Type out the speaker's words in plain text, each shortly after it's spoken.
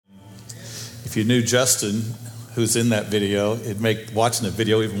If you knew Justin, who's in that video, it'd make watching the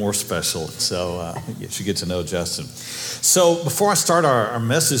video even more special. So you should get to know Justin. So before I start our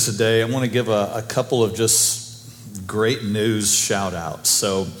message today, I want to give a couple of just great news shout outs.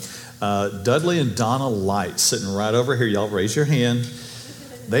 So Dudley and Donna Light sitting right over here. Y'all raise your hand.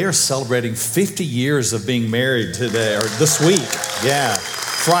 They are celebrating 50 years of being married today, or this week. Yeah,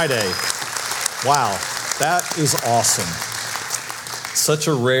 Friday. Wow, that is awesome. Such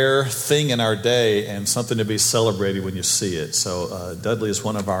a rare thing in our day and something to be celebrated when you see it. So Dudley is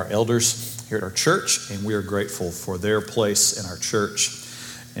one of our elders here at our church, and we are grateful for their place in our church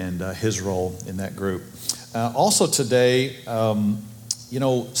and his role in that group. Also today,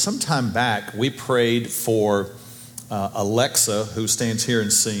 sometime back we prayed for Alexa, who stands here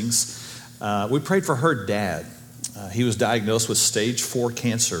and sings. We prayed for her dad. He was diagnosed with stage 4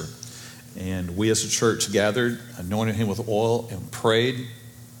 cancer. And we as a church gathered, anointed him with oil, and prayed.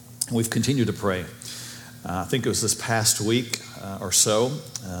 And we've continued to pray. I think it was this past week or so.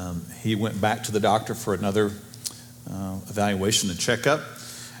 He went back to the doctor for another evaluation and checkup.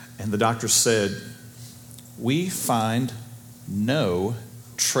 And the doctor said, "We find no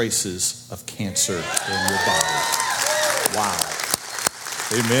traces of cancer in your body." Wow.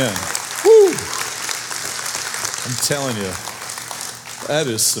 Amen. Woo. I'm telling you. That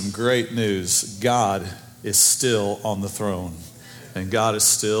is some great news. God is still on the throne, and God is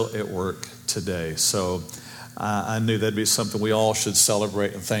still at work today. So I knew that'd be something we all should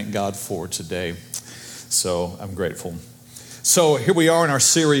celebrate and thank God for today. So I'm grateful. So here we are in our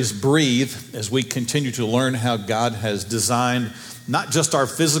series, Breathe, as we continue to learn how God has designed not just our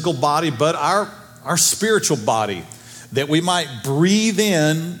physical body, but our spiritual body, that we might breathe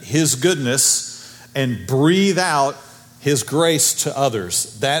in His goodness and breathe out His grace to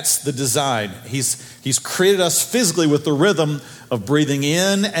others. That's the design. He's created us physically with the rhythm of breathing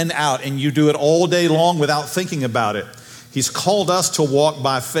in and out, and you do it all day long without thinking about it. He's called us to walk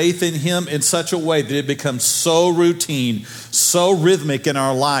by faith in Him in such a way that it becomes so routine, so rhythmic in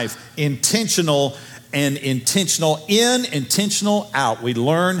our life, intentional and intentional in, intentional out. We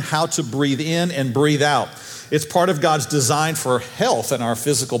learn how to breathe in and breathe out. It's part of God's design for health in our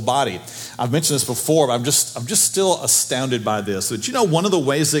physical body. I've mentioned this before, but I'm just still astounded by this. That one of the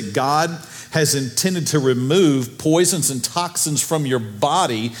ways that God has intended to remove poisons and toxins from your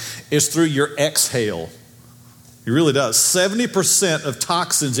body is through your exhale. He really does. 70% of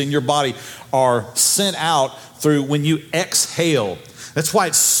toxins in your body are sent out through when you exhale. That's why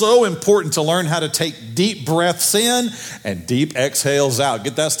it's so important to learn how to take deep breaths in and deep exhales out.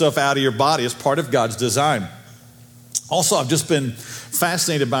 Get that stuff out of your body. It's part of God's design. Also, I've just been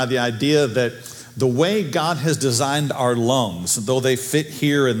fascinated by the idea that the way God has designed our lungs, though they fit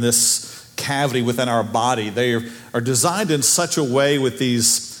here in this cavity within our body, they are designed in such a way with these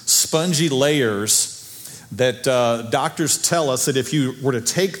spongy layers that doctors tell us that if you were to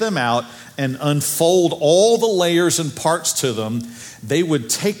take them out and unfold all the layers and parts to them, they would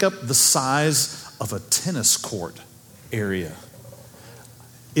take up the size of a tennis court area.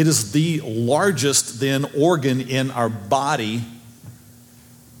 It is the largest, then, organ in our body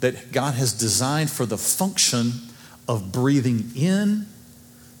that God has designed for the function of breathing in,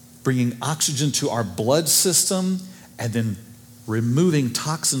 bringing oxygen to our blood system, and then removing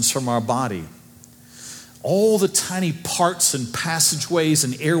toxins from our body. All the tiny parts and passageways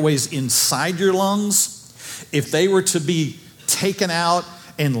and airways inside your lungs, if they were to be taken out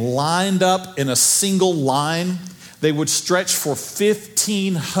and lined up in a single line, they would stretch for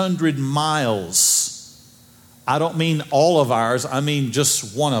 1,500 miles. I don't mean all of ours, I mean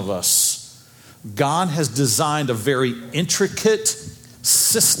just one of us. God has designed a very intricate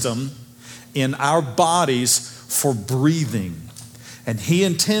system in our bodies for breathing. And He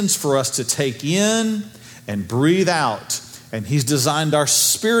intends for us to take in and breathe out. And He's designed our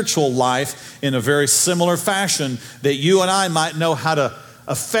spiritual life in a very similar fashion that you and I might know how to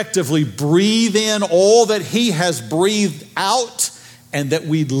effectively breathe in all that He has breathed out, and that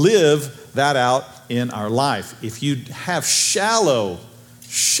we live that out in our life. If you have shallow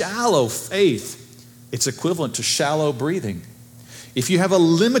faith, it's equivalent to shallow breathing. If you have a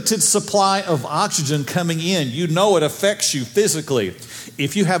limited supply of oxygen coming in, you know it affects you physically.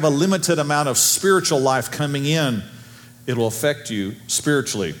 If you have a limited amount of spiritual life coming in, it'll affect you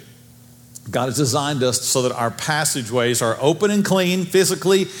spiritually. God has designed us so that our passageways are open and clean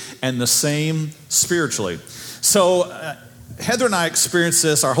physically and the same spiritually. So Heather and I experienced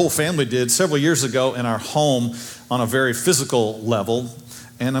this, our whole family did, several years ago in our home on a very physical level.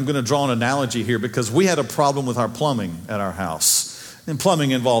 And I'm going to draw an analogy here because we had a problem with our plumbing at our house. And plumbing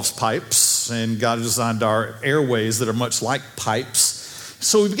involves pipes, and God designed our airways that are much like pipes.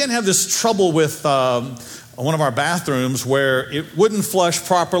 So we began to have this trouble with one of our bathrooms where it wouldn't flush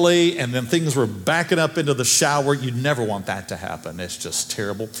properly, and then things were backing up into the shower. You'd never want that to happen. It's just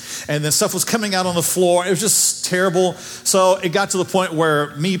terrible. And then stuff was coming out on the floor. It was just terrible. So it got to the point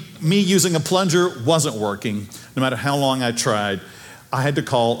where me using a plunger wasn't working, no matter how long I tried. I had to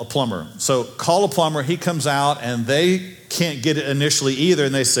call a plumber. So call a plumber. He comes out, and they can't get it initially either.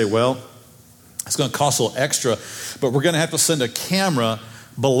 And they say, well, it's going to cost a little extra, but we're going to have to send a camera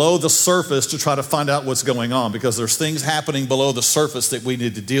below the surface to try to find out what's going on, because there's things happening below the surface that we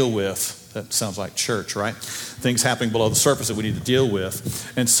need to deal with. That sounds like church, right? Things happening below the surface that we need to deal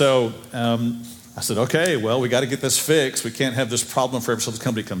with. And so I said, okay, well, we got to get this fixed. We can't have this problem forever. So the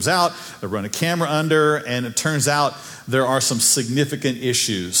company comes out, they run a camera under, and it turns out there are some significant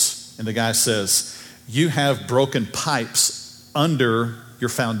issues. And the guy says, you have broken pipes under your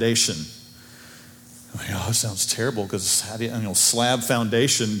foundation. Oh, that sounds terrible, because slab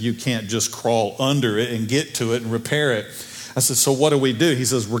foundation, you can't just crawl under it and get to it and repair it. I said, so what do we do? He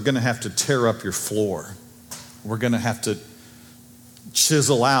says, we're going to have to tear up your floor. We're going to have to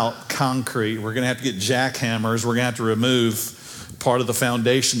chisel out concrete. We're going to have to get jackhammers. We're going to have to remove part of the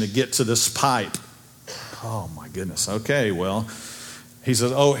foundation to get to this pipe. Oh, my goodness. Okay, well, he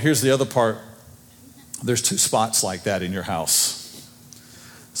says, oh, here's the other part. There's 2 spots like that in your house.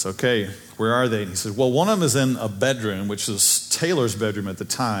 It's okay. Where are they? And he said, well, one of them is in a bedroom, which was Taylor's bedroom at the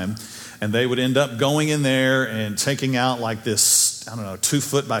time. And they would end up going in there and taking out like this, 2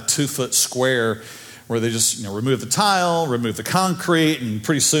 foot by 2 foot square where they just, remove the tile, remove the concrete, and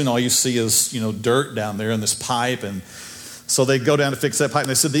pretty soon all you see is, dirt down there in this pipe. And so they go down to fix that pipe. And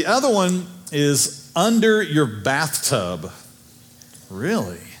they said, the other one is under your bathtub.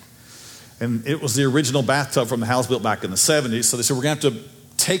 Really? And it was the original bathtub from the house built back in the 70s. So they said, we're going to have to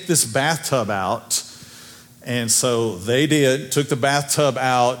take this bathtub out. And so they did, took the bathtub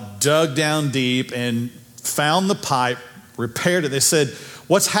out, dug down deep, and found the pipe, repaired it. They said,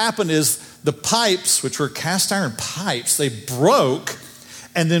 what's happened is the pipes, which were cast iron pipes, they broke,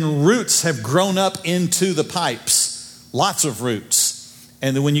 and then roots have grown up into the pipes. Lots of roots.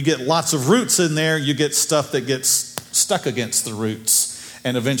 And then when you get lots of roots in there, you get stuff that gets stuck against the roots.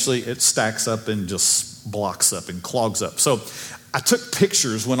 And eventually it stacks up and just blocks up and clogs up. So I took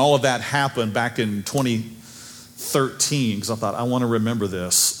pictures when all of that happened back in 2013, because I thought, I want to remember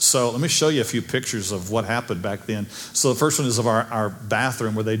this. So let me show you a few pictures of what happened back then. So the first one is of our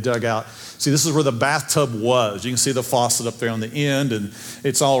bathroom where they dug out. See, this is where the bathtub was. You can see the faucet up there on the end, and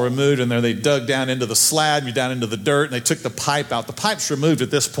it's all removed. And there they dug down into the slab, down into the dirt, and they took the pipe out. The pipe's removed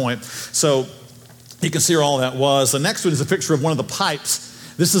at this point. So you can see where all that was. The next one is a picture of one of the pipes.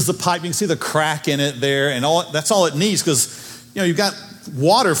 This is the pipe. You can see the crack in it there, and that's all it needs, because you've got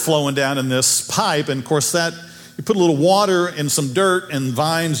water flowing down in this pipe, and of course that you put a little water and some dirt, and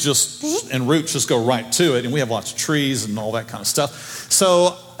vines and roots just go right to it, and we have lots of trees and all that kind of stuff.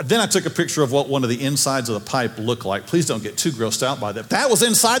 So then I took a picture of what one of the insides of the pipe looked like. Please don't get too grossed out by that. That was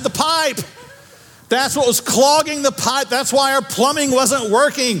inside the pipe. That's what was clogging the pipe. That's why our plumbing wasn't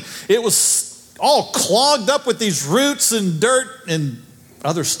working. It was all clogged up with these roots and dirt and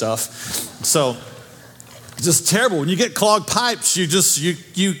other stuff. So it's just terrible. When you get clogged pipes, you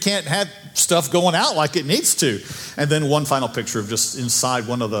can't have stuff going out like it needs to. And then one final picture of just inside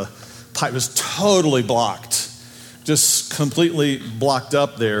one of the pipes was totally blocked, just completely blocked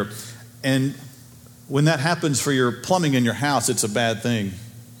up there. And when that happens for your plumbing in your house, it's a bad thing.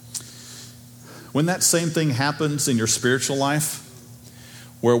 When that same thing happens in your spiritual life,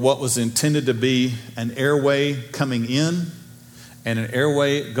 where what was intended to be an airway coming in and an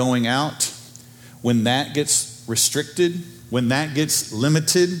airway going out, when that gets restricted, when that gets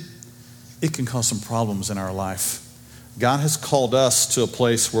limited, it can cause some problems in our life. God has called us to a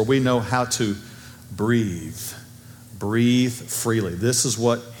place where we know how to breathe freely. This is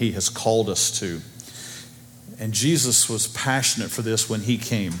what He has called us to. And Jesus was passionate for this when He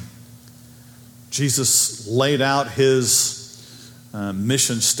came. Jesus laid out His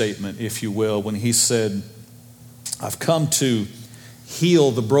mission statement, if you will, when He said, I've come to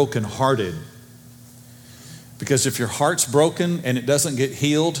heal the brokenhearted. Because if your heart's broken and it doesn't get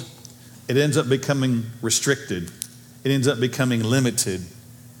healed, it ends up becoming restricted. It ends up becoming limited.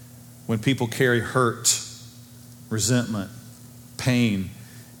 When people carry hurt, resentment, pain,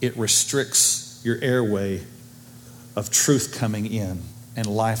 it restricts your airway of truth coming in and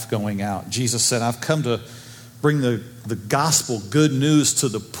life going out. Jesus said, I've come to bring the gospel, good news to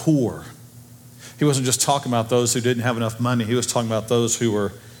the poor. He wasn't just talking about those who didn't have enough money. He was talking about those who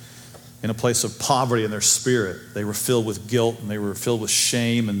were in a place of poverty in their spirit. They were filled with guilt, and they were filled with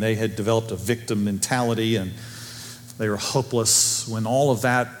shame, and they had developed a victim mentality, and they are hopeless. When all of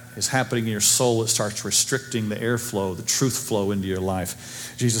that is happening in your soul, it starts restricting the airflow, the truth flow into your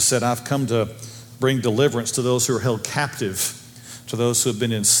life. Jesus said, I've come to bring deliverance to those who are held captive, to those who have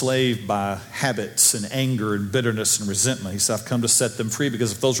been enslaved by habits and anger and bitterness and resentment. He said, I've come to set them free,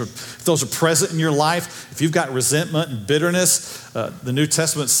 because if those are present in your life, if you've got resentment and bitterness, the New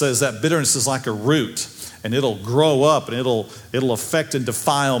Testament says that bitterness is like a root, and it'll grow up and it'll affect and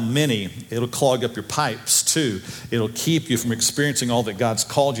defile many. It'll clog up your pipes too. It'll keep you from experiencing all that God's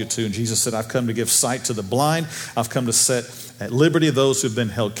called you to. And Jesus said, I've come to give sight to the blind. I've come to set at liberty those who've been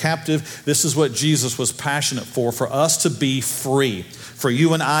held captive. This is what Jesus was passionate for us to be free, for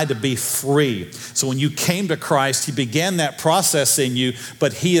you and I to be free. So when you came to Christ, he began that process in you,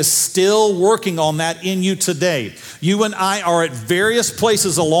 but he is still working on that in you today. You and I are at various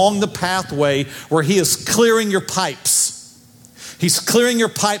places along the pathway where he is clearing your pipes. He's clearing your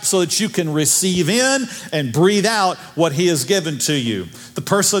pipes so that you can receive in and breathe out what he has given to you. The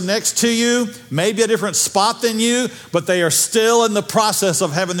person next to you may be a different spot than you, but they are still in the process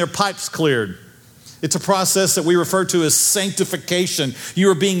of having their pipes cleared. It's a process that we refer to as sanctification. You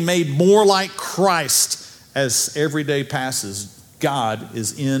are being made more like Christ as every day passes. God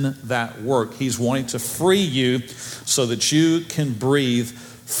is in that work. He's wanting to free you so that you can breathe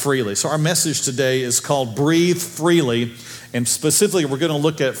freely. So our message today is called Breathe Freely. And specifically, we're going to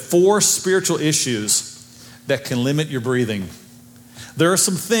look at 4 spiritual issues that can limit your breathing. There are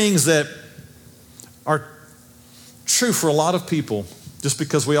some things that are true for a lot of people just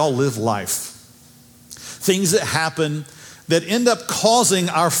because we all live life. Things that happen that end up causing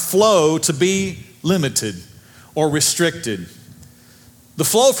our flow to be limited or restricted. The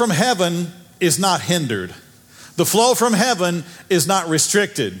flow from heaven is not hindered. The flow from heaven is not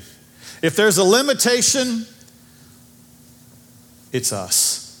restricted. If there's a limitation, it's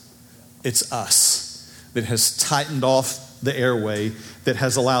us. It's us that has tightened off the airway, that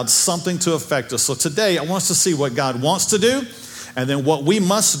has allowed something to affect us. So today, I want us to see what God wants to do and then what we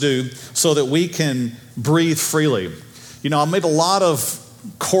must do so that we can breathe freely. You know, I made a lot of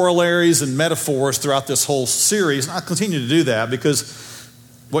corollaries and metaphors throughout this whole series, and I'll continue to do that because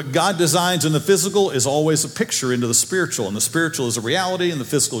what God designs in the physical is always a picture into the spiritual, and the spiritual is a reality, and the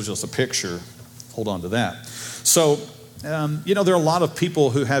physical is just a picture. Hold on to that. So, you know, there are a lot of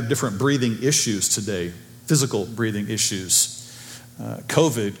people who have different breathing issues today, physical breathing issues.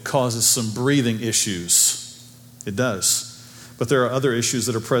 COVID causes some breathing issues. It does. But there are other issues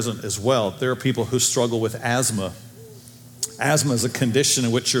that are present as well. There are people who struggle with asthma. Asthma is a condition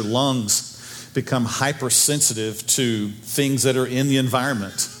in which your lungs become hypersensitive to things that are in the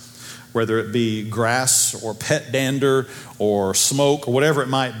environment, whether it be grass or pet dander or smoke or whatever it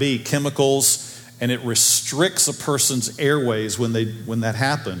might be, chemicals, and it restricts a person's airways when that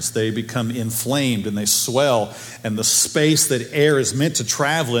happens. They become inflamed and they swell, and the space that air is meant to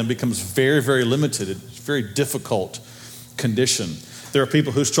travel in becomes very, very limited. It's a very difficult condition. There are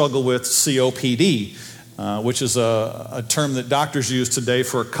people who struggle with COPD, which is a term that doctors use today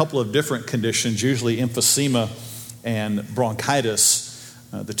for a couple of different conditions, usually emphysema and bronchitis,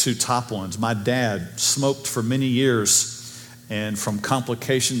 the 2 top ones. My dad smoked for many years, and from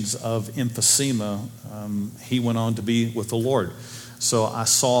complications of emphysema, he went on to be with the Lord. So I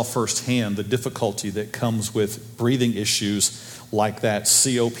saw firsthand the difficulty that comes with breathing issues like that,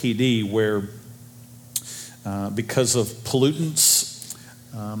 COPD, where because of pollutants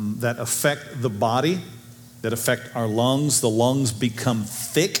that affect the body, that affect our lungs, the lungs become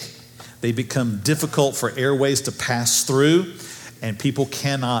thick. They become difficult for airways to pass through, and people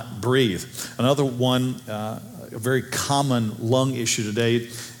cannot breathe. Another one, a very common lung issue today,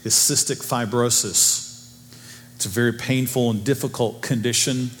 is cystic fibrosis. It's a very painful and difficult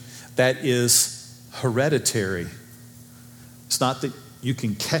condition that is hereditary. It's not that you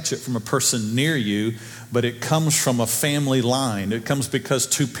can catch it from a person near you, but it comes from a family line. It comes because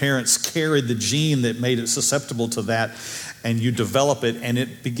 2 parents carried the gene that made it susceptible to that, and you develop it, and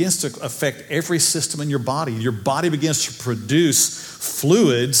it begins to affect every system in your body. Your body begins to produce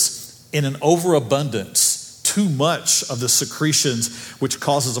fluids in an overabundance, too much of the secretions, which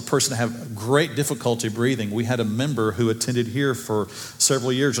causes a person to have great difficulty breathing. We had a member who attended here for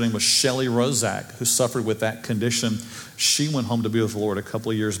several years. Her name was Shelley Rozak, who suffered with that condition. She went home to be with the Lord a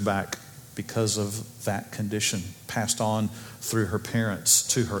couple of years back because of that condition, passed on through her parents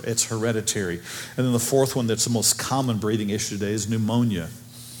to her. It's hereditary. And then the 4th one that's the most common breathing issue today is pneumonia.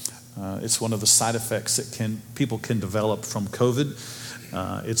 It's one of the side effects that people can develop from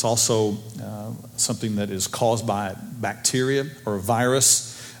COVID. It's also something that is caused by bacteria or a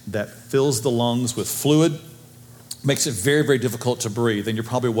virus that fills the lungs with fluid, makes it very, very difficult to breathe. And you're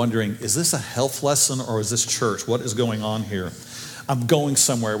probably wondering, is this a health lesson or is this church? What is going on here? I'm going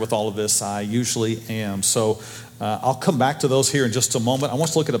somewhere with all of this. I usually am. So I'll come back to those here in just a moment. I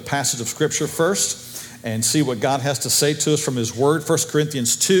want to look at a passage of Scripture first and see what God has to say to us from His Word. 1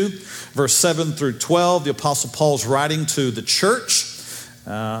 Corinthians 2, verse 7 through 12. The Apostle Paul's writing to the church.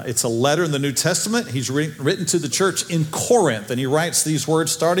 It's a letter in the New Testament. He's written to the church in Corinth, and he writes these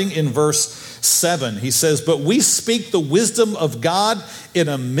words starting in verse 7. He says, "But we speak the wisdom of God in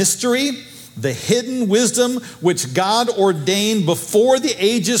a mystery, the hidden wisdom which God ordained before the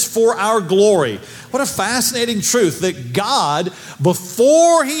ages for our glory." What a fascinating truth that God,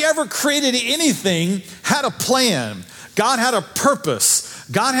 before He ever created anything, had a plan. God had a purpose.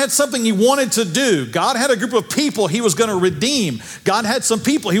 God had something He wanted to do. God had a group of people He was going to redeem. God had some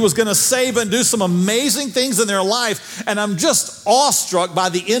people He was going to save and do some amazing things in their life. And I'm just awestruck by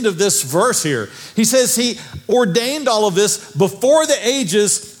the end of this verse here. He says He ordained all of this before the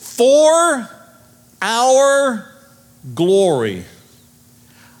ages for our glory.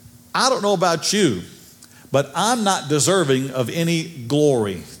 I don't know about you, but I'm not deserving of any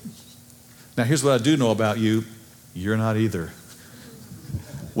glory. Now, here's what I do know about you. You're not either.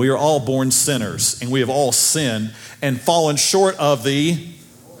 We are all born sinners, and we have all sinned and fallen short of the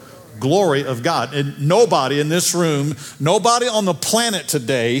glory of God. And nobody in this room, nobody on the planet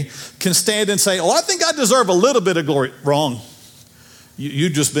today can stand and say, "Oh, I think I deserve a little bit of glory." Wrong.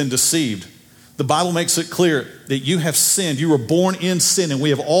 You've just been deceived. The Bible makes it clear that you have sinned. You were born in sin, and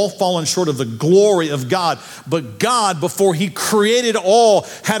we have all fallen short of the glory of God. But God, before He created all,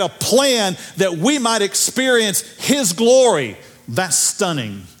 had a plan that we might experience His glory. That's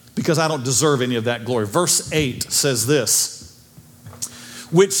stunning, because I don't deserve any of that glory. Verse 8 says this,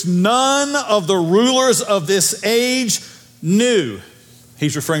 "Which none of the rulers of this age knew."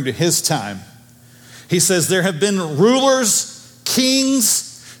 He's referring to His time. He says there have been rulers, kings,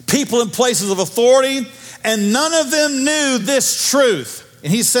 people in places of authority, and none of them knew this truth.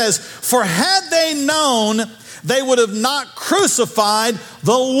 And he says, "For had they known, they would have not crucified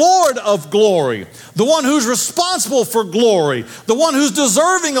the Lord of glory," the one who's responsible for glory, the one who's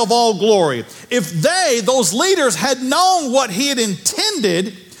deserving of all glory. If they, those leaders, had known what He had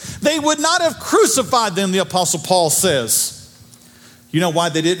intended, they would not have crucified them, the Apostle Paul says. You know why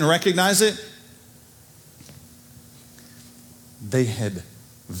they didn't recognize it? They had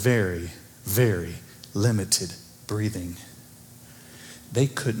very, very limited breathing. They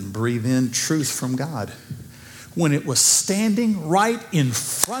couldn't breathe in truth from God when it was standing right in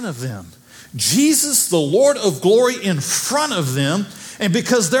front of them. Jesus, the Lord of glory, in front of them. And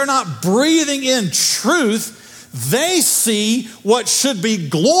because they're not breathing in truth, they see what should be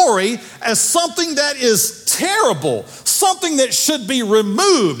glory as something that is terrible, something that should be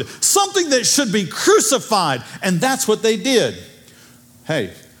removed, something that should be crucified. And that's what they did.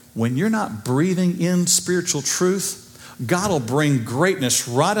 Hey, when you're not breathing in spiritual truth, God will bring greatness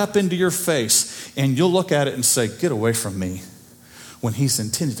right up into your face, and you'll look at it and say, "Get away from me," when He's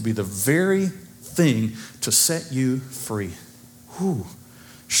intended to be the very thing to set you free. Whew.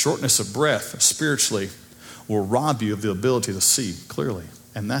 Shortness of breath spiritually will rob you of the ability to see clearly.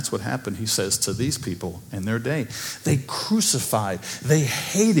 And that's what happened, he says, to these people in their day. They crucified, they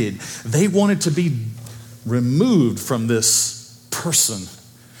hated, they wanted to be removed from this person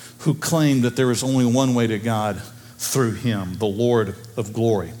who claimed that there was only one way to God, through Him, the Lord of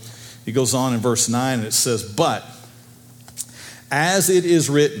glory. He goes on in verse 9 and it says, "But as it is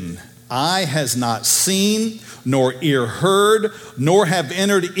written, eye has not seen, nor ear heard, nor have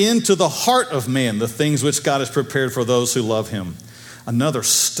entered into the heart of man the things which God has prepared for those who love Him." Another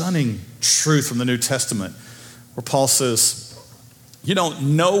stunning truth from the New Testament where Paul says,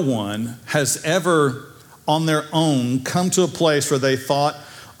 no one has ever on their own come to a place where they thought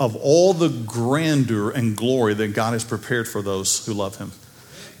of all the grandeur and glory that God has prepared for those who love Him.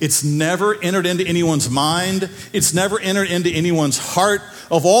 It's never entered into anyone's mind. It's never entered into anyone's heart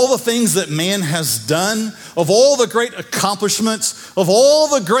of all the things that man has done, of all the great accomplishments, of all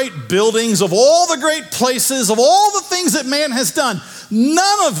the great buildings, of all the great places, of all the things that man has done.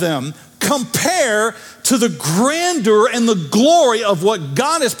 None of them compare to the grandeur and the glory of what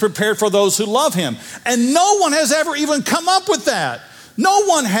God has prepared for those who love Him. And no one has ever even come up with that. No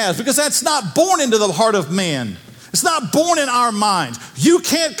one has, because that's not born into the heart of man. It's not born in our minds. You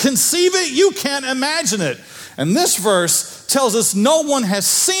can't conceive it. You can't imagine it. And this verse tells us no one has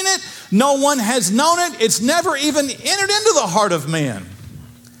seen it. No one has known it. It's never even entered into the heart of man.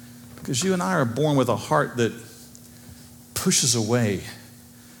 Because you and I are born with a heart that pushes away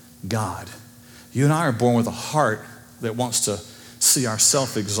God. You and I are born with a heart that wants to see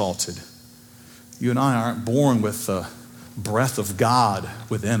ourselves exalted. You and I aren't born with the breath of God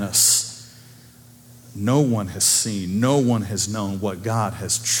within us. No one has seen, no one has known what God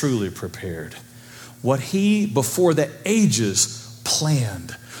has truly prepared. What he, before the ages,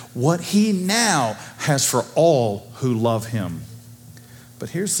 planned. What he now has for all who love him. But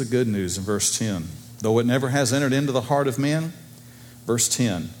here's the good news in verse 10. Though it never has entered into the heart of man, verse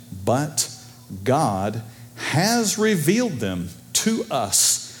 10, but God has revealed them to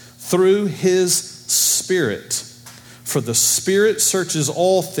us through his Spirit. For the Spirit searches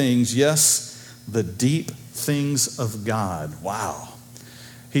all things, yes, the deep things of God. Wow.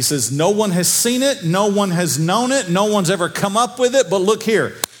 He says, no one has seen it, no one has known it, no one's ever come up with it, but look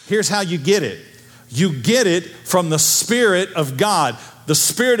here. Here's how you get it. You get it from the Spirit of God. The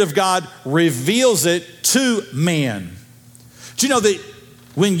Spirit of God reveals it to man. Do you know that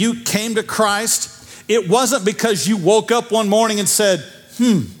when you came to Christ, it wasn't because you woke up one morning and said,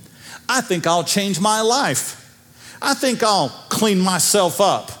 I think I'll change my life. I think I'll clean myself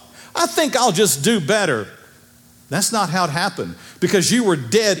up. I think I'll just do better. That's not how it happened, because you were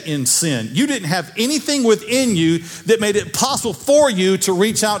dead in sin. You didn't have anything within you that made it possible for you to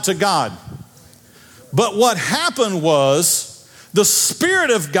reach out to God. But what happened was the Spirit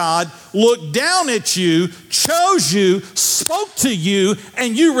of God looked down at you, chose you, spoke to you,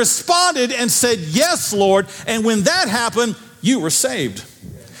 and you responded and said, yes, Lord. And when that happened, you were saved.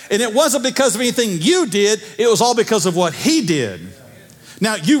 And it wasn't because of anything you did, it was all because of what he did.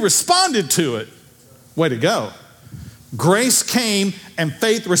 Now, you responded to it. Way to go. Grace came and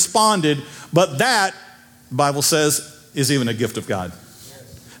faith responded, but that, the Bible says, is even a gift of God.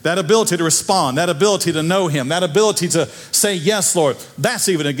 That ability to respond, that ability to know him, that ability to say, yes, Lord, that's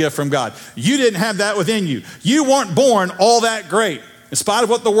even a gift from God. You didn't have that within you. You weren't born all that great. In spite of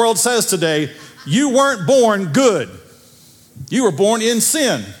what the world says today, you weren't born good. You were born in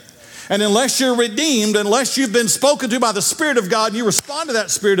sin. And unless you're redeemed, unless you've been spoken to by the Spirit of God, and you respond to that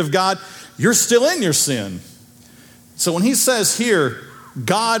Spirit of God, you're still in your sin. So when he says here,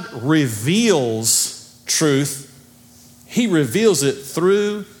 God reveals truth, he reveals it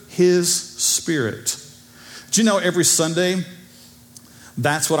through his Spirit. Do you know every Sunday,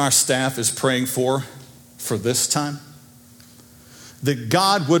 that's what our staff is praying for this time? That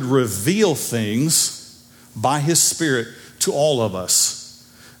God would reveal things by his Spirit to all of us.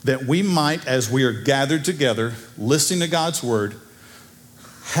 That we might, as we are gathered together, listening to God's word,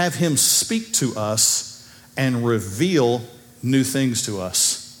 have him speak to us and reveal new things to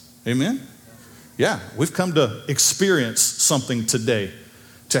us. Amen? Yeah, we've come to experience something today,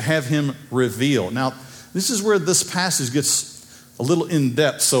 to have him reveal. Now, this is where this passage gets a little in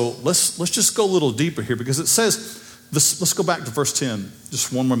depth, so let's just go a little deeper here, because it says, let's go back to verse 10,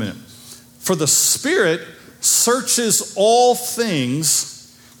 just one more minute. For the Spirit searches all things,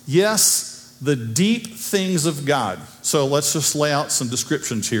 yes, the deep things of God. So let's just lay out some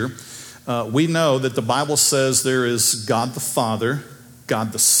descriptions here. We know that the Bible says there is God the Father,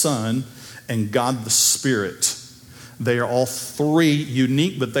 God the Son, and God the Spirit. They are all three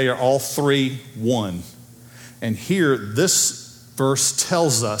unique, but they are all three one. And here, this verse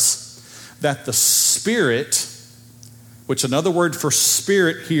tells us that the Spirit, which another word for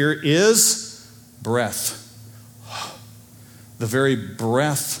spirit here is breath. The very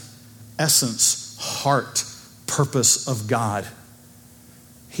breath, essence, heart, purpose of God.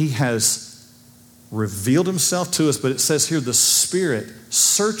 He has revealed himself to us, but it says here the Spirit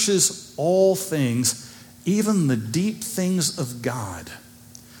searches all things, even the deep things of God.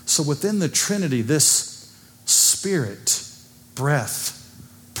 So within the Trinity, this Spirit, breath,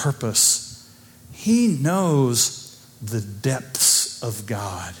 purpose, he knows the depths of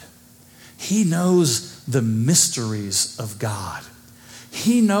God. He knows the mysteries of God.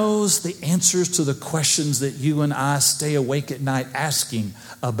 He knows the answers to the questions that you and I stay awake at night asking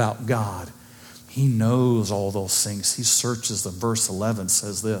about God. He knows all those things. He searches them. Verse 11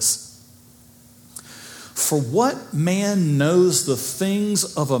 says this. For what man knows the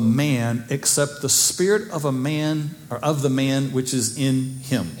things of a man except the spirit of a man, or of the man which is in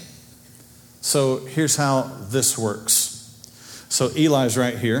him? So here's how this works. So Eli's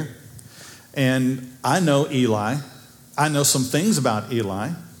right here. And I know Eli. I know some things about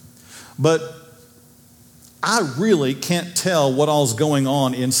Eli. But I really can't tell what all's going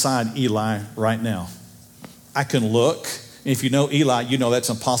on inside Eli right now. I can look. If you know Eli, you know that's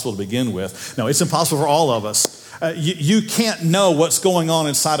impossible to begin with. No, it's impossible for all of us. You can't know what's going on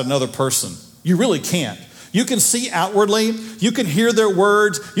inside another person. You really can't. You can see outwardly, you can hear their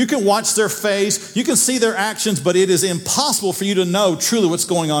words, you can watch their face, you can see their actions, but it is impossible for you to know truly what's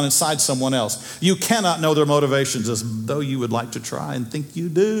going on inside someone else. You cannot know their motivations, as though you would like to try and think you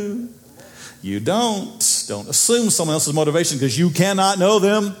do. You don't assume someone else's motivation because you cannot know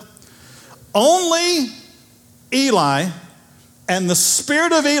them. Only Eli and the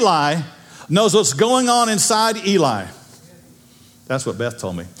spirit of Eli knows what's going on inside Eli. That's what Beth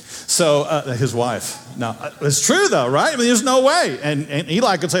told me. So, his wife. Now, it's true though, right? I mean, there's no way. And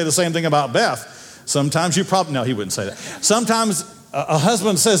Eli could say the same thing about Beth. Sometimes no, he wouldn't say that. Sometimes a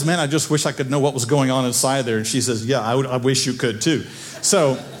husband says, man, I just wish I could know what was going on inside there. And she says, yeah, I wish you could too.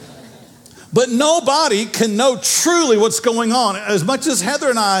 So, but nobody can know truly what's going on. As much as Heather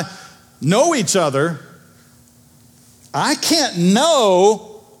and I know each other, I can't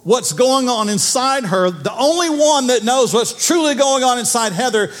know what's going on inside her. The only one that knows what's truly going on inside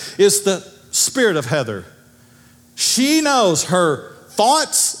Heather is the spirit of Heather. She knows her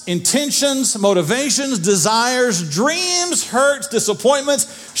thoughts, intentions, motivations, desires, dreams, hurts,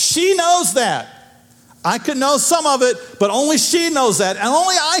 disappointments. She knows that. I can know some of it, but only she knows that, and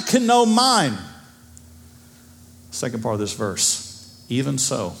only I can know mine. Second part of this verse. Even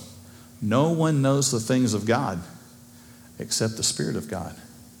so, no one knows the things of God except the Spirit of God.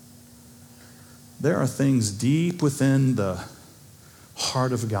 There are things deep within the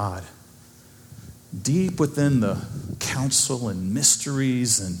heart of God, deep within the counsel and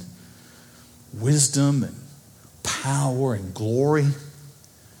mysteries and wisdom and power and glory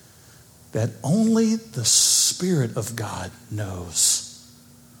that only the Spirit of God knows.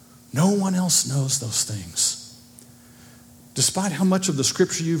 No one else knows those things. Despite how much of the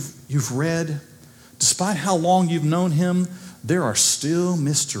Scripture you've read, despite how long you've known Him, there are still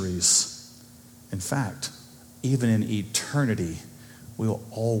mysteries. In fact, even in eternity, we'll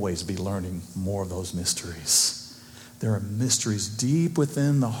always be learning more of those mysteries. There are mysteries deep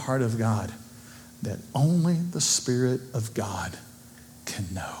within the heart of God that only the Spirit of God can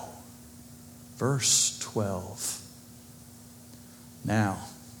know. Verse 12. Now,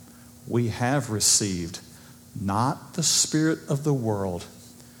 we have received not the spirit of the world,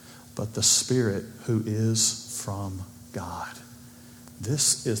 but the Spirit who is from God.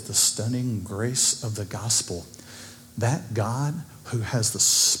 This is the stunning grace of the gospel. That God who has the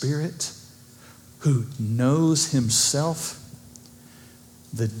Spirit, who knows Himself,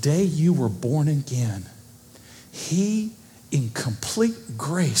 the day you were born again, He, in complete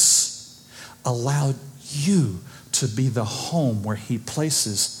grace, allowed you to be the home where He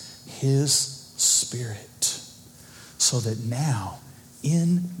places His Spirit. So that now,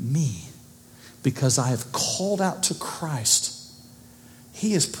 in me, because I have called out to Christ,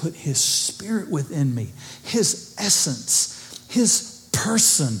 He has put His Spirit within me, His essence, His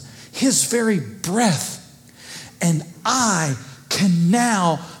person, His very breath. And I can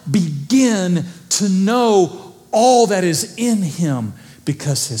now begin to know all that is in Him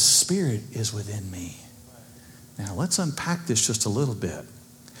because His Spirit is within me. Now, let's unpack this just a little bit.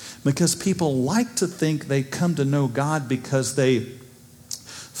 Because people like to think they come to know God because they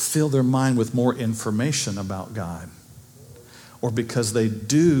fill their mind with more information about God, or because they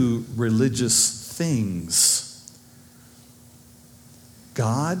do religious things.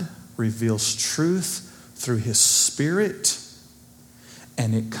 God reveals truth through His Spirit,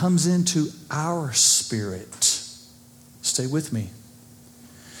 and it comes into our spirit. Stay with me.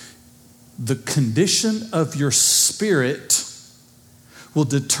 The condition of your spirit will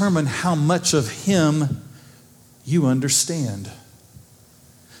determine how much of Him you understand.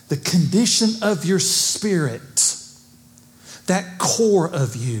 The condition of your spirit, that core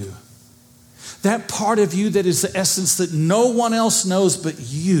of you, that part of you that is the essence that no one else knows but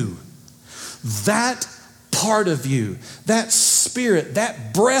you, that part of you, that spirit,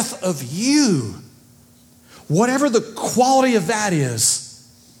 that breath of you, whatever the quality of that is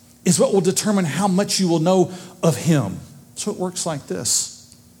what will determine how much you will know of Him. So it works like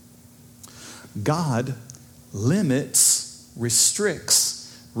this. God limits, restricts,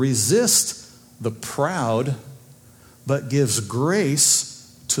 resists the proud, but gives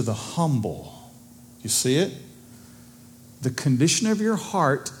grace to the humble. You see it? The condition of your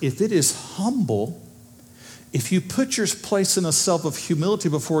heart, if it is humble, if you put your place in a self of humility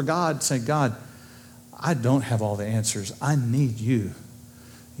before God, say, God, I don't have all the answers. I need you.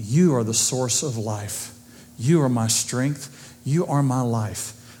 You are the source of life. You are my strength. You are my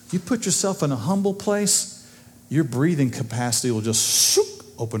life. You put yourself in a humble place, your breathing capacity will just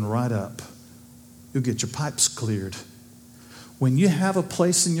open right up. You'll get your pipes cleared. When you have a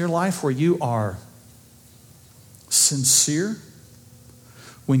place in your life where you are sincere,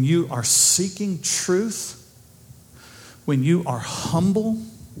 when you are seeking truth, when you are humble,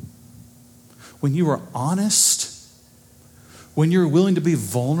 when you are honest, when you're willing to be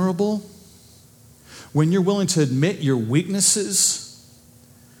vulnerable, when you're willing to admit your weaknesses,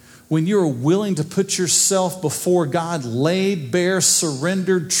 when you're willing to put yourself before God, laid bare,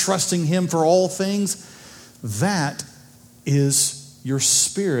 surrendered, trusting Him for all things, that is your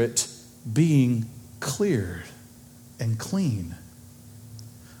spirit being cleared and clean.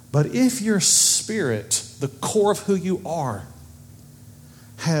 But if your spirit, the core of who you are,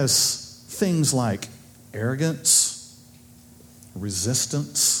 has things like arrogance,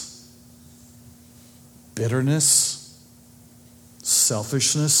 resistance, bitterness,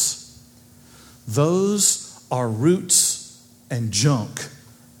 selfishness, those are roots and junk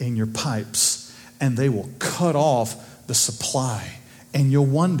in your pipes, and they will cut off the supply. And you'll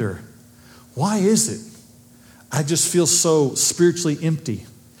wonder, why is it I just feel so spiritually empty?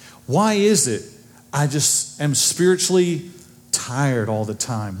 Why is it I just am spiritually tired all the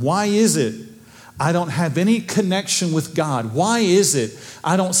time? Why is it I don't have any connection with God? Why is it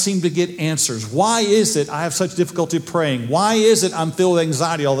I don't seem to get answers? Why is it I have such difficulty praying? Why is it I'm filled with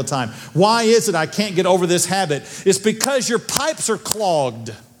anxiety all the time? Why is it I can't get over this habit? It's because your pipes are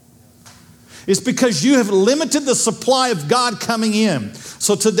clogged. It's because you have limited the supply of God coming in.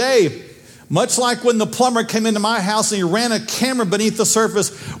 So today, much like when the plumber came into my house and he ran a camera beneath the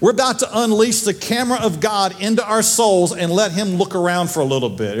surface, we're about to unleash the camera of God into our souls and let Him look around for a little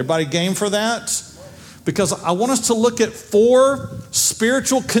bit. Everybody game for that? Because I want us to look at 4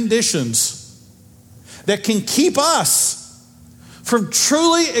 spiritual conditions that can keep us from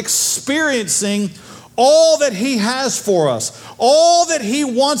truly experiencing all that He has for us, all that He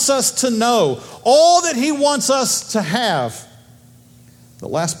wants us to know, all that He wants us to have. The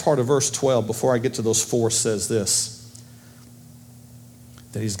last part of verse 12, before I get to those 4, says this,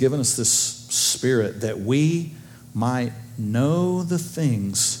 that He's given us this Spirit that we might know the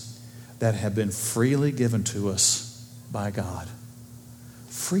things that have been freely given to us by God.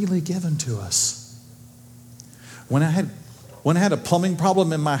 Freely given to us. When I had a plumbing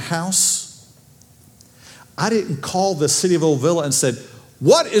problem in my house, I didn't call the city of Old Villa and said,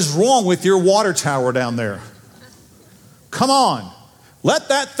 "What is wrong with your water tower down there? Come on. Let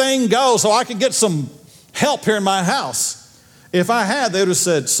that thing go so I can get some help here in my house." If I had, they would have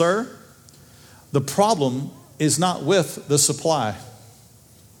said, "Sir, the problem is not with the supply.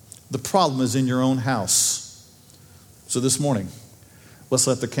 The problem is in your own house." So this morning, let's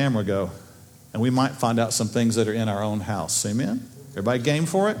let the camera go, and we might find out some things that are in our own house. Amen? Everybody game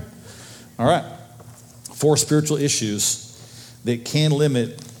for it? All right. 4 spiritual issues that can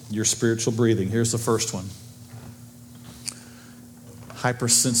limit your spiritual breathing. Here's the first one.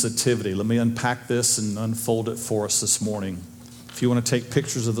 Hypersensitivity. Let me unpack this and unfold it for us this morning. If you want to take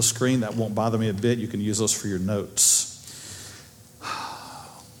pictures of the screen, that won't bother me a bit. You can use those for your notes.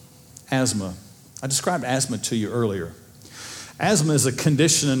 Asthma. I described asthma to you earlier. Asthma is a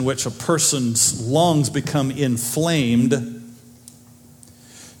condition in which a person's lungs become inflamed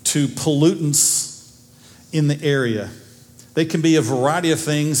to pollutants in the area. They can be a variety of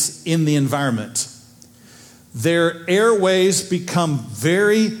things in the environment. Their airways become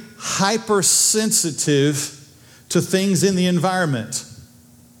very hypersensitive to things in the environment.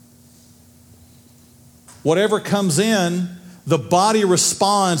 Whatever comes in, the body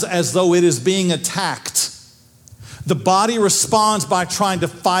responds as though it is being attacked. The body responds by trying to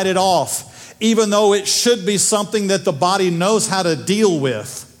fight it off, even though it should be something that the body knows how to deal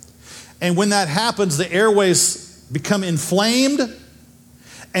with. And when that happens, the airways become inflamed,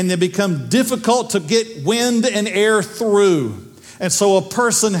 and they become difficult to get wind and air through. And so a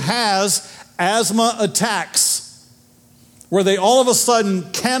person has asthma attacks where they all of a sudden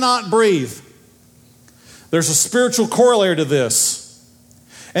cannot breathe. There's a spiritual corollary to this.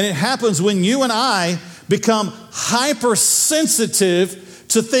 And it happens when you and I become hypersensitive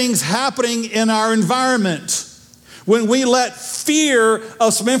to things happening in our environment. When we let fear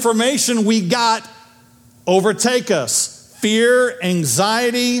of some information we got overtake us. Fear,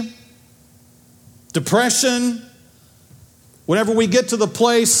 anxiety, depression. Whenever we get to the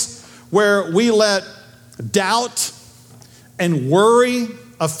place where we let doubt and worry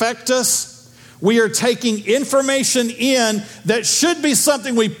affect us, we are taking information in that should be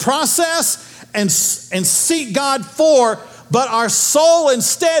something we process and seek God for, but our soul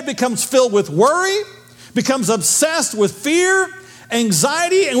instead becomes filled with worry, becomes obsessed with fear,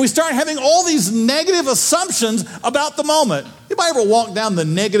 anxiety, and we start having all these negative assumptions about the moment. Anybody ever walk down the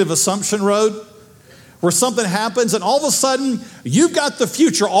negative assumption road where something happens and all of a sudden you've got the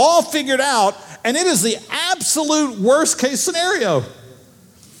future all figured out and it is the absolute worst case scenario?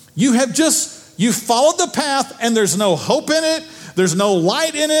 You followed the path and there's no hope in it, there's no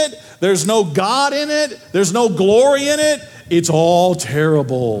light in it, there's no God in it, there's no glory in it. It's all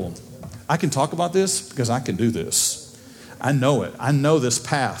terrible. I can talk about this because I can do this. I know it. I know this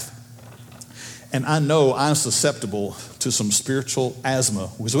path. And I know I'm susceptible to some spiritual asthma,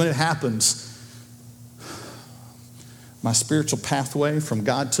 because when it happens, my spiritual pathway from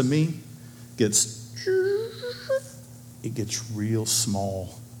God to me gets real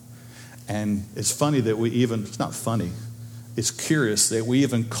small. And it's funny that it's not funny, it's curious that we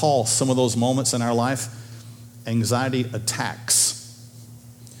even call some of those moments in our life anxiety attacks,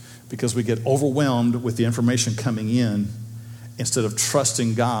 because we get overwhelmed with the information coming in instead of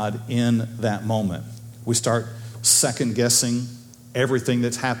trusting God in that moment. We start second guessing everything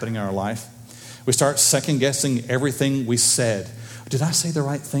that's happening in our life. We start second guessing everything we said. Did I say the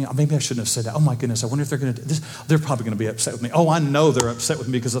right thing? Maybe I shouldn't have said that. Oh my goodness, I wonder if they're going to do this. They're probably going to be upset with me. Oh, I know they're upset with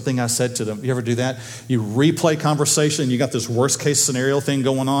me because of the thing I said to them. You ever do that? You replay conversation, you got this worst case scenario thing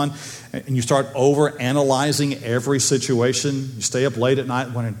going on, and you start over analyzing every situation. You stay up late at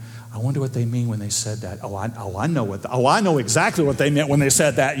night wondering, I wonder what they mean when they said that. I know exactly what they meant when they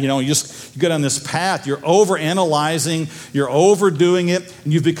said that. You go down this path. You're over analyzing, you're overdoing it,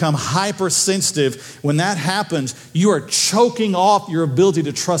 and you've become hypersensitive. When that happens, you are choking off your ability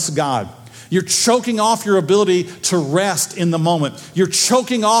to trust God. You're choking off your ability to rest in the moment. You're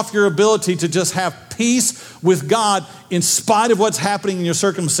choking off your ability to just have peace with God in spite of what's happening in your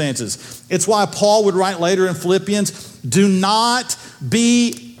circumstances. It's why Paul would write later in Philippians, do not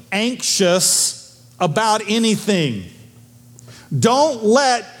be anxious about anything. Don't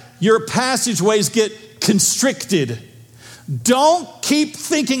let your passageways get constricted. Don't keep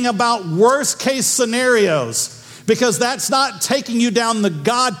thinking about worst case scenarios, because that's not taking you down the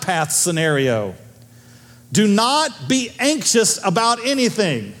God path scenario. Do not be anxious about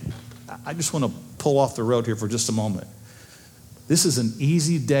anything. I just want to pull off the road here for just a moment. This is an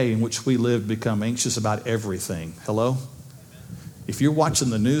easy day in which we live to become anxious about everything. Hello? If you're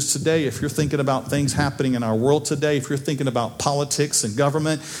watching the news today, if you're thinking about things happening in our world today, if you're thinking about politics and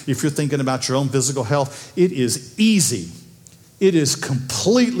government, if you're thinking about your own physical health, it is easy. It is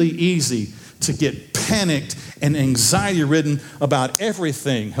completely easy to get panicked and anxiety-ridden about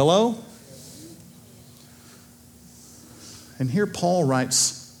everything. Hello? And here Paul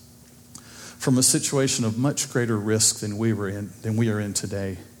writes from a situation of much greater risk than we are in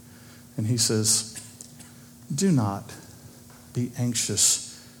today. And he says, do not be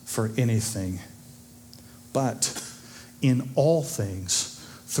anxious for anything, but in all things,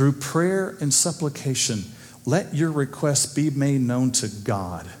 through prayer and supplication, let your requests be made known to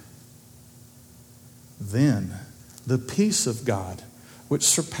God. Then the peace of God, which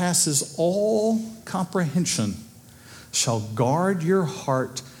surpasses all comprehension, shall guard your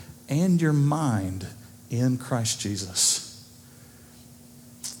heart and your mind in Christ Jesus.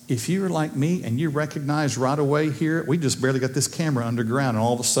 If you're like me and you recognize right away here, we just barely got this camera underground and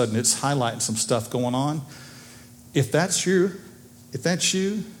all of a sudden it's highlighting some stuff going on. If that's you,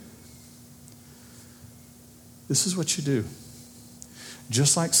 this is what you do.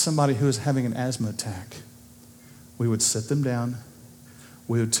 Just like somebody who is having an asthma attack, we would sit them down.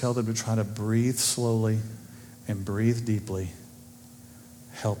 We would tell them to try to breathe slowly and breathe deeply.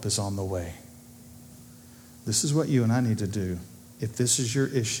 Help is on the way. This is what you and I need to do. If this is your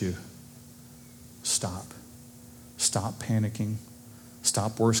issue, stop. Stop panicking.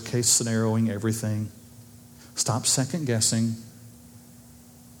 Stop worst case scenarioing everything. Stop second guessing.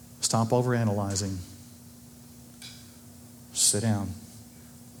 Stop overanalyzing. Sit down.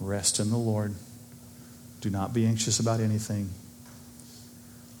 Rest in the Lord. Do not be anxious about anything.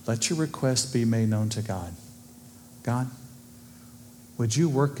 Let your request be made known to God. God, would you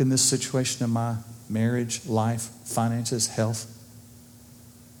work in this situation in my marriage, life, finances, health?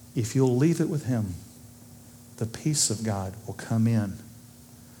 If you'll leave it with Him, the peace of God will come in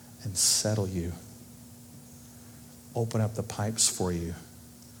and settle you. Open up the pipes for you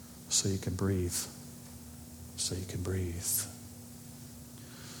so you can breathe. So you can breathe.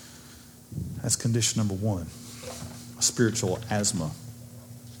 That's condition number one, spiritual asthma.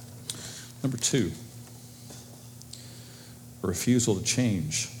 Number two, a refusal to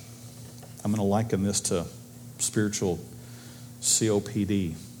change. I'm going to liken this to spiritual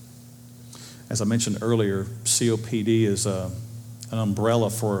COPD. As I mentioned earlier, COPD is an umbrella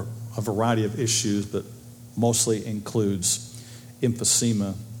for a variety of issues, but mostly includes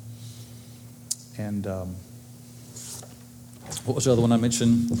emphysema. And what was the other one I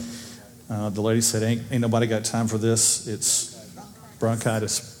mentioned? The lady said, ain't nobody got time for this. It's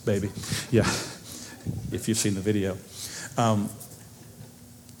bronchitis, baby. Yeah, if you've seen the video.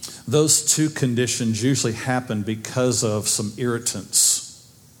 Those two conditions usually happen because of some irritants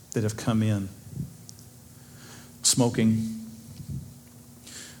that have come in. Smoking,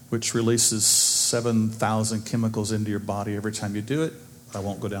 which releases 7,000 chemicals into your body every time you do it. I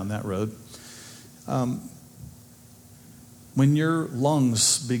won't go down that road. When your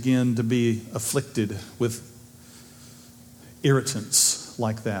lungs begin to be afflicted with irritants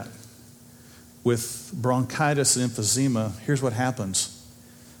like that, with bronchitis and emphysema, here's what happens.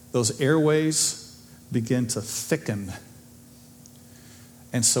 Those airways begin to thicken.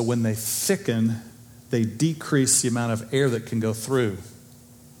 And so when they thicken, they decrease the amount of air that can go through.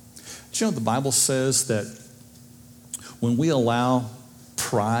 Do you know the Bible says that when we allow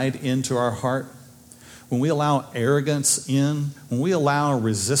pride into our heart, when we allow arrogance in, when we allow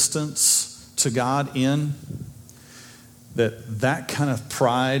resistance to God in, that kind of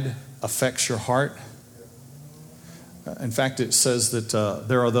pride affects your heart? In fact, it says that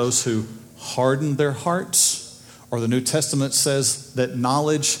there are those who harden their hearts, or the New Testament says that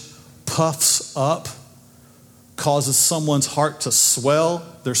knowledge puffs up, causes someone's heart to swell,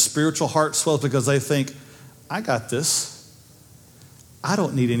 their spiritual heart swells because they think, I got this. I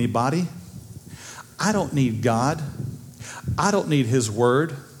don't need anybody. I don't need God. I don't need His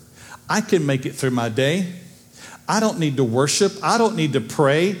Word. I can make it through my day. I don't need to worship. I don't need to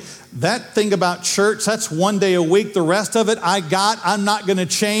pray. That thing about church, that's one day a week. The rest of it, I'm not going to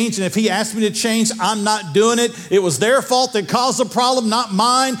change. And if He asked me to change, I'm not doing it. It was their fault that caused the problem, not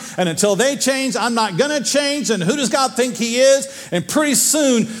mine. And until they change, I'm not going to change. And who does God think He is? And pretty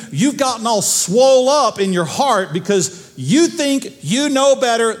soon, you've gotten all swole up in your heart because you think you know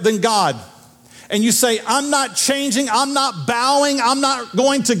better than God. And you say, I'm not changing, I'm not bowing, I'm not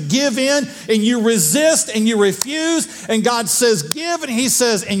going to give in. And you resist and you refuse. And God says, give. And He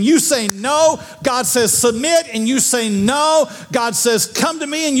says, and you say no. God says, submit. And you say no. God says, come to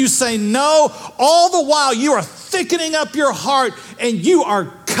me. And you say no. All the while you are thickening up your heart and you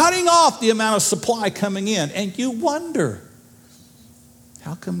are cutting off the amount of supply coming in. And you wonder,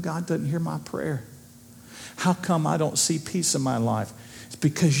 how come God doesn't hear my prayer? How come I don't see peace in my life?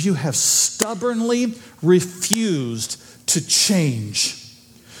 Because you have stubbornly refused to change.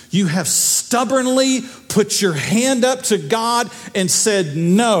 You have stubbornly put your hand up to God and said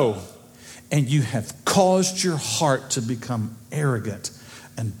no. And you have caused your heart to become arrogant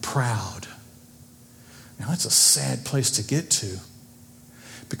and proud. Now that's a sad place to get to.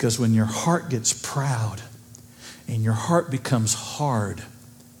 Because when your heart gets proud and your heart becomes hard,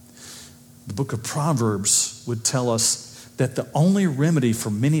 the book of Proverbs would tell us that the only remedy for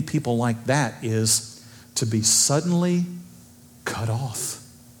many people like that is to be suddenly cut off.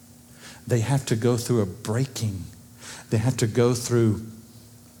 They have to go through a breaking. They have to go through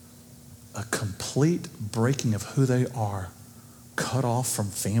a complete breaking of who they are. Cut off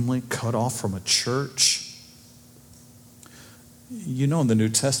from family, cut off from a church. You know, in the New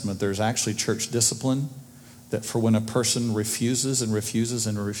Testament, there's actually church discipline that for when a person refuses and refuses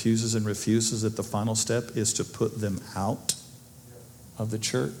and refuses and refuses, that the final step is to put them out of the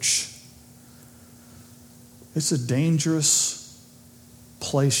church. It's a dangerous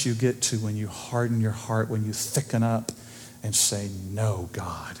place you get to when you harden your heart, when you thicken up and say, no,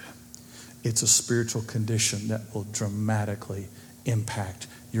 God. It's a spiritual condition that will dramatically impact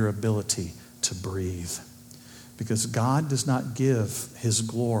your ability to breathe. Because God does not give His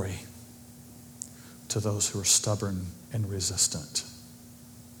glory to those who are stubborn and resistant.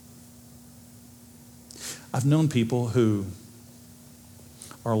 I've known people who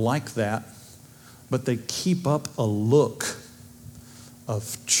are like that, but they keep up a look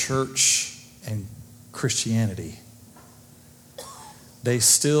of church and Christianity. They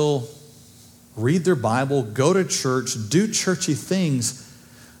still read their Bible, go to church, do churchy things,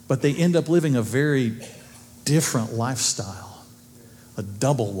 but they end up living a very different lifestyle, a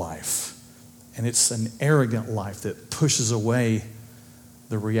double life. And it's an arrogant life that pushes away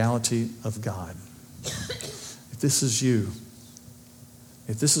the reality of God. If this is you,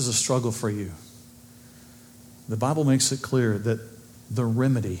 if this is a struggle for you, the Bible makes it clear that the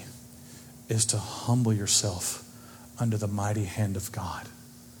remedy is to humble yourself under the mighty hand of God.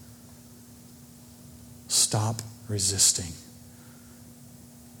 Stop resisting.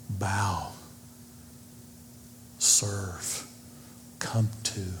 Bow. Serve. Come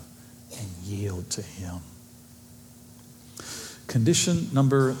to and yield to Him. Condition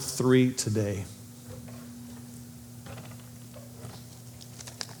number 3 today.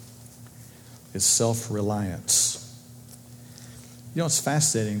 Is self-reliance. You know, it's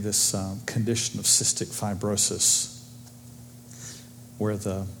fascinating, this condition of cystic fibrosis, where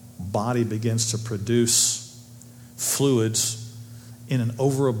the body begins to produce fluids in an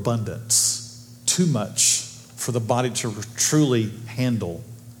overabundance, too much for the body to truly handle.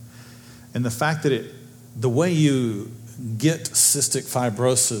 And the fact that the way you get cystic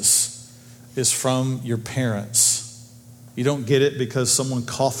fibrosis is from your parents. You don't get it because someone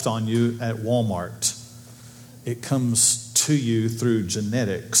coughed on you at Walmart. It comes to you through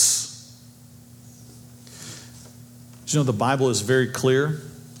genetics. You know, the Bible is very clear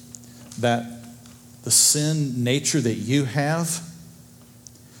that the sin nature that you have,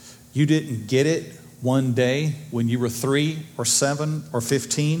 you didn't get it one day when you were 3 or 7 or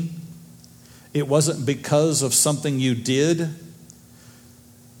 15. It wasn't because of something you did.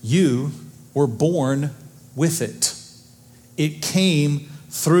 You were born with it. It came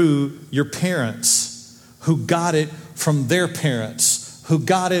through your parents, who got it from their parents, who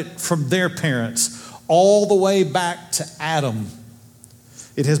got it from their parents, all the way back to Adam.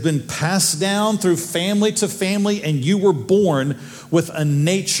 It has been passed down through family to family, and you were born with a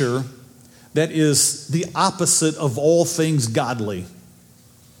nature that is the opposite of all things godly.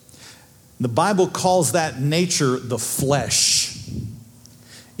 The Bible calls that nature the flesh.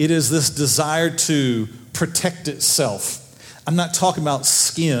 It is this desire to protect itself. I'm not talking about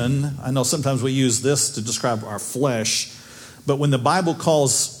skin. I know sometimes we use this to describe our flesh, but when the Bible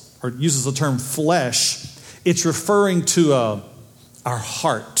calls or uses the term flesh, it's referring to our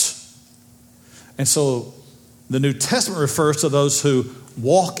heart. And so the New Testament refers to those who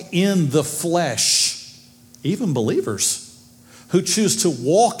walk in the flesh, even believers who choose to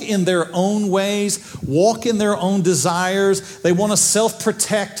walk in their own ways, walk in their own desires. They want to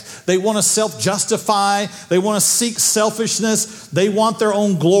self-protect. They want to self-justify. They want to seek selfishness. They want their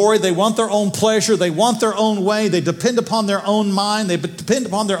own glory. They want their own pleasure. They want their own way. They depend upon their own mind. They depend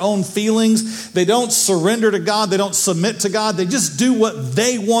upon their own feelings. They don't surrender to God. They don't submit to God. They just do what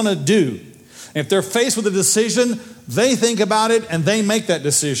they want to do. And if they're faced with a decision, they think about it and they make that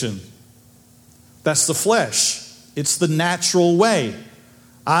decision. That's the flesh. It's the natural way.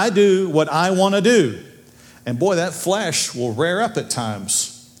 I do what I want to do. And boy, that flesh will rear up at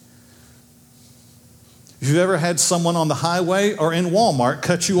times. If you've ever had someone on the highway or in Walmart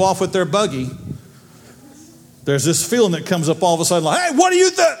cut you off with their buggy, there's this feeling that comes up all of a sudden like, hey, what do you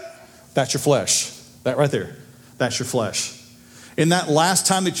think? That's your flesh. That right there. That's your flesh. In that last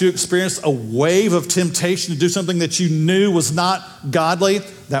time that you experienced a wave of temptation to do something that you knew was not godly,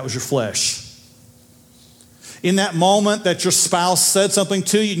 that was your flesh. In that moment that your spouse said something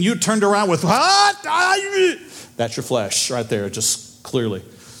to you and you turned around with, what? That's your flesh right there, just clearly.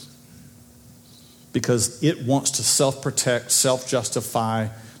 Because it wants to self-protect, self-justify,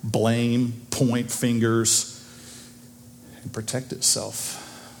 blame, point fingers, and protect itself.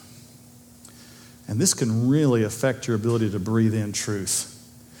 And this can really affect your ability to breathe in truth.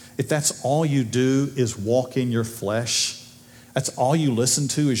 If that's all you do is walk in your flesh, that's all you listen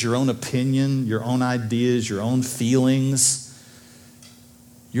to is your own opinion, your own ideas, your own feelings,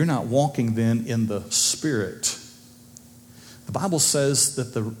 you're not walking then in the Spirit. The Bible says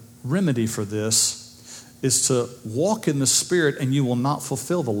that the remedy for this is to walk in the Spirit and you will not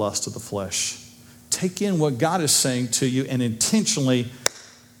fulfill the lust of the flesh. Take in what God is saying to you and intentionally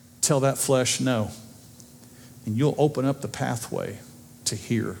tell that flesh no. And you'll open up the pathway to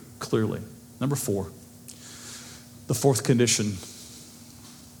hear clearly. Number 4. The fourth condition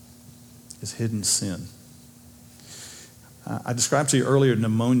is hidden sin. I described to you earlier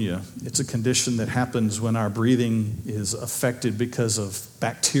pneumonia. It's a condition that happens when our breathing is affected because of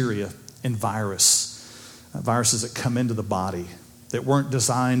bacteria and viruses that come into the body that weren't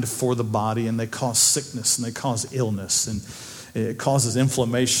designed for the body, and they cause sickness and they cause illness, and it causes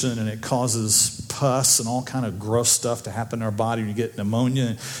inflammation and it causes pus and all kind of gross stuff to happen in our body. You get pneumonia,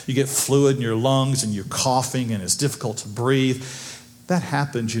 and you get fluid in your lungs, and you're coughing, and it's difficult to breathe. That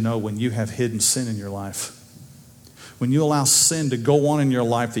happens, when you have hidden sin in your life. When you allow sin to go on in your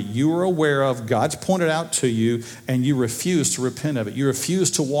life that you are aware of, God's pointed out to you, and you refuse to repent of it. You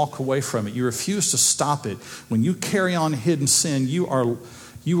refuse to walk away from it. You refuse to stop it. When you carry on hidden sin, you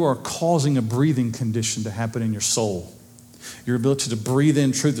are causing a breathing condition to happen in your soul. Your ability to breathe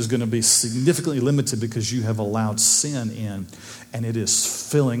in truth is going to be significantly limited because you have allowed sin in, and it is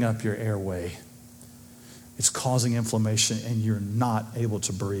filling up your airway. It's causing inflammation, and you're not able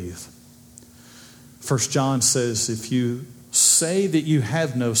to breathe. 1 John says, if you say that you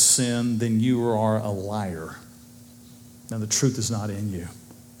have no sin, then you are a liar. Now, the truth is not in you.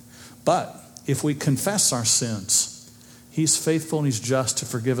 But if we confess our sins, He's faithful and He's just to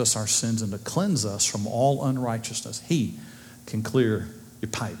forgive us our sins and to cleanse us from all unrighteousness. He can clear your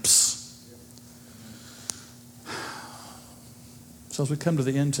pipes. So as we come to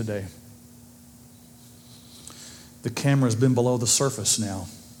the end today, the camera's been below the surface now.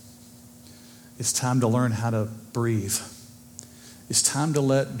 It's time to learn how to breathe. It's time to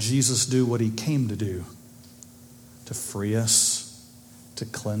let Jesus do what He came to do, to free us, to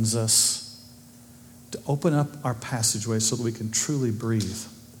cleanse us, to open up our passageway so that we can truly breathe.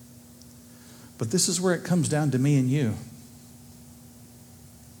 But this is where it comes down to me and you.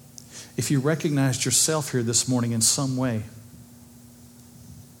 If you recognized yourself here this morning in some way,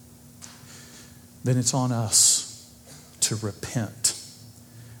 then it's on us to repent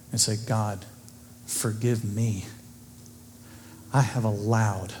and say, God, forgive me. I have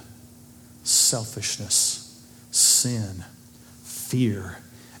allowed selfishness, sin, fear,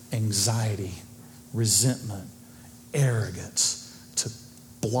 anxiety, resentment, arrogance to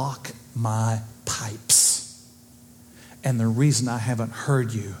block my pipes. And the reason I haven't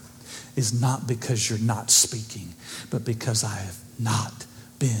heard you is not because you're not speaking, but because I have not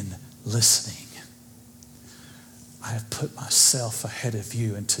been listening. I have put myself ahead of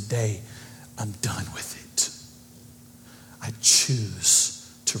you, and today I'm done with it. I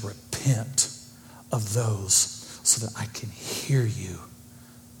choose to repent of those so that I can hear you.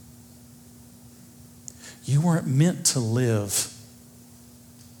 You weren't meant to live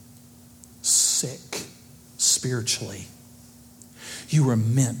sick spiritually. You were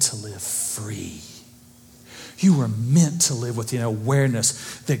meant to live free. You were meant to live with the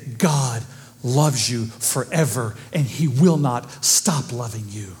awareness that God loves you forever and He will not stop loving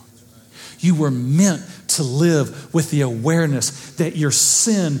you. You were meant to live with the awareness that your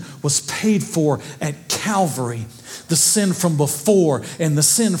sin was paid for at Calvary. The sin from before and the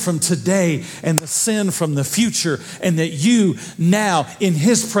sin from today and the sin from the future, and that you now in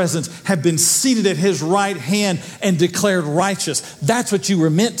His presence have been seated at His right hand and declared righteous. That's what you were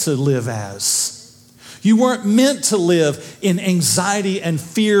meant to live as. You weren't meant to live in anxiety and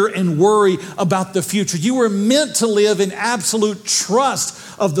fear and worry about the future. You were meant to live in absolute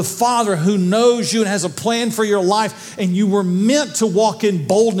trust of the Father who knows you and has a plan for your life. And you were meant to walk in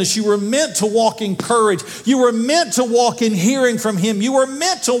boldness. You were meant to walk in courage. You were meant to walk in hearing from Him. You were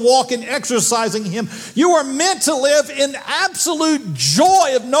meant to walk in exercising Him. You were meant to live in absolute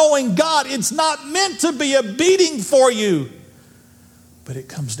joy of knowing God. It's not meant to be a beating for you. But it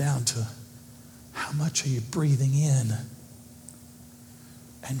comes down to, how much are you breathing in?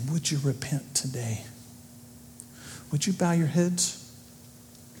 And would you repent today? Would you bow your heads?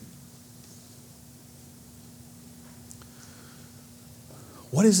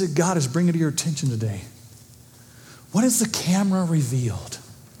 What is it God is bringing to your attention today? What has the camera revealed?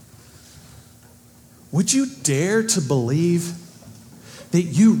 Would you dare to believe that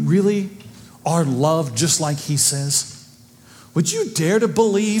you really are loved just like He says? Would you dare to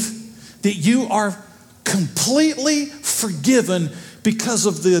believe that you are completely forgiven because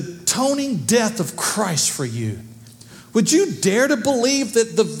of the atoning death of Christ for you? Would you dare to believe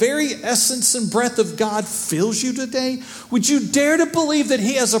that the very essence and breath of God fills you today? Would you dare to believe that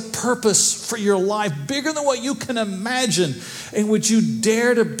He has a purpose for your life bigger than what you can imagine? And would you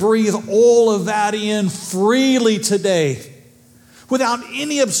dare to breathe all of that in freely today? Without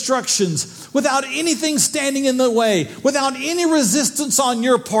any obstructions, without anything standing in the way, without any resistance on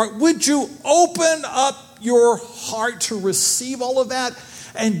your part, would you open up your heart to receive all of that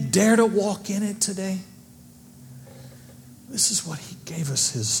and dare to walk in it today? This is what He gave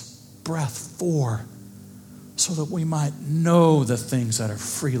us His breath for, so that we might know the things that are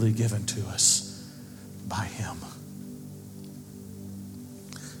freely given to us by Him.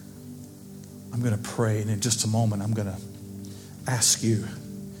 I'm going to pray, and in just a moment, I'm going to ask you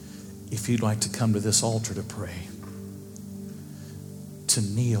if you'd like to come to this altar to pray, to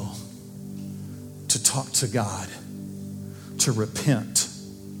kneel, to talk to God, to repent,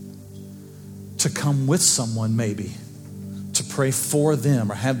 to come with someone maybe, to pray for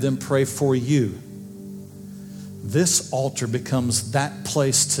them or have them pray for you. This altar becomes that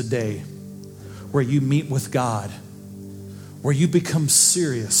place today where you meet with God, where you become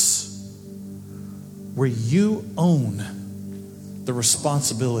serious, where you own the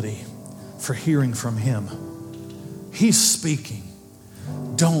responsibility for hearing from Him. He's speaking.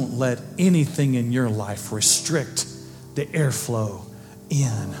 Don't let anything in your life restrict the airflow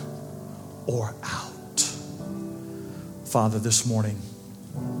in or out. Father, this morning,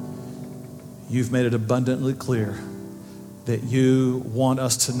 You've made it abundantly clear that You want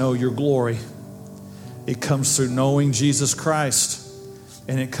us to know Your glory. It comes through knowing Jesus Christ,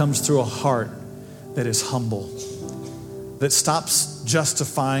 and it comes through a heart that is humble, that stops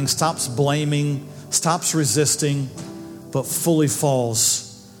justifying, stops blaming, stops resisting, but fully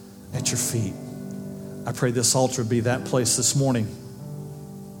falls at Your feet. I pray this altar be that place this morning.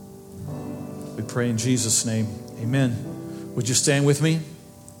 We pray in Jesus' name. Amen. Would you stand with me?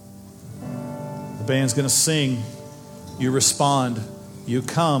 The band's going to sing. You respond. You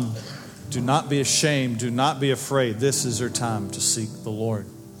come. Do not be ashamed. Do not be afraid. This is your time to seek the Lord.